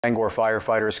Bangor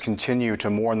firefighters continue to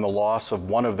mourn the loss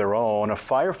of one of their own, a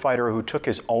firefighter who took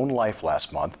his own life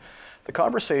last month. The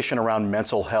conversation around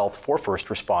mental health for first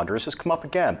responders has come up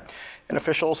again, and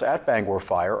officials at Bangor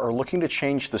Fire are looking to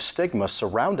change the stigma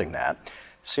surrounding that.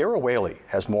 Sarah Whaley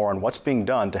has more on what's being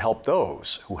done to help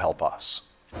those who help us.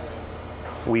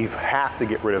 We have to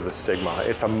get rid of the stigma.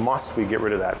 It's a must we get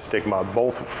rid of that stigma,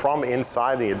 both from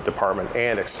inside the department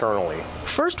and externally.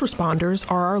 First responders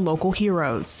are our local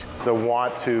heroes. The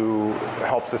want to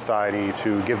help society,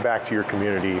 to give back to your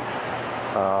community,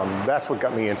 that's what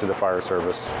got me into the fire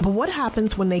service. But what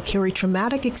happens when they carry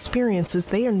traumatic experiences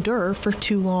they endure for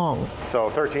too long? So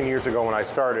 13 years ago when I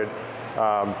started,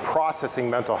 processing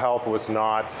mental health was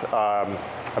not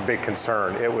a big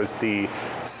concern. It was the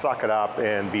suck it up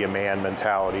and be a man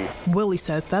mentality. Willie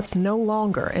says that's no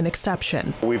longer an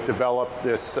exception. We've developed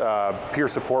this peer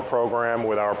support program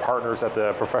with our partners at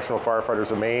the Professional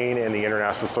Firefighters of Maine and the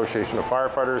International Association of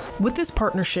Firefighters. With this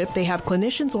partnership, they have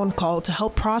clinicians on call to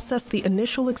help process the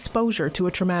initial exposure to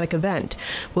a traumatic event.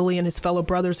 Willie and his fellow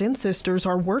brothers and sisters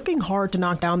are working hard to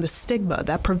knock down the stigma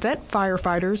that prevent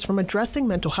firefighters from addressing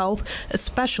mental health,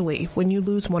 especially when you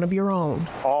lose one of your own.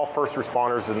 All first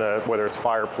responders, whether it's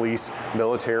fire, police,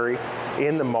 military,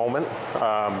 in the moment,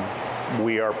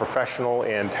 we are professional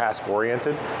and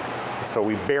task-oriented, so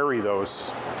we bury those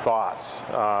thoughts.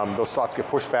 Those thoughts get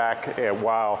pushed back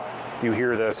while you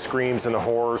hear the screams and the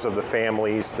horrors of the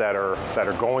families that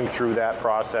are going through that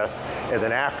process, and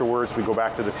then afterwards we go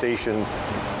back to the station.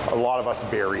 A lot of us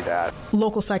bury that.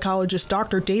 Local psychologist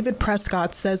Dr. David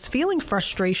Prescott says feeling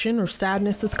frustration or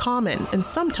sadness is common, and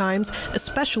sometimes,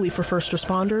 especially for first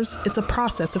responders, it's a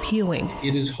process of healing.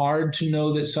 It is hard to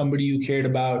know that somebody you cared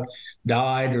about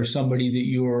died, or somebody that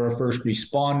you are a first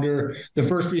responder. The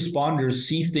first responders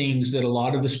see things that a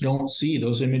lot of us don't see.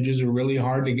 Those images are really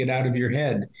hard to get out of your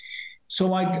head. So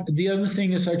the other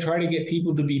thing is I try to get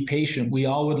people to be patient. We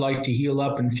all would like to heal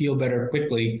up and feel better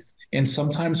quickly, and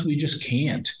sometimes we just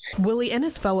can't. Willie and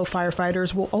his fellow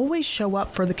firefighters will always show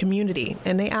up for the community,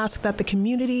 and they ask that the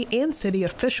community and city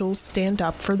officials stand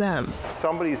up for them.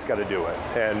 Somebody's got to do it,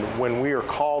 and when we are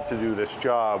called to do this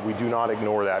job, we do not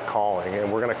ignore that calling,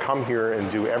 and we're going to come here and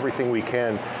do everything we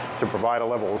can to provide a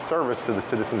level of service to the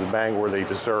citizens of Bangor they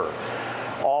deserve.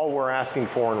 All we're asking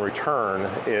for in return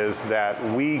is that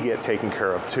we get taken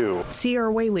care of too.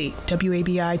 Sarah Whaley,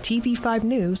 WABI TV5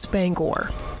 News, Bangor.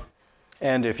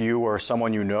 And if you or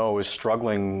someone you know is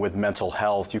struggling with mental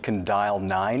health, you can dial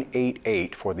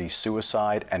 988 for the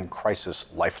Suicide and Crisis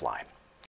Lifeline.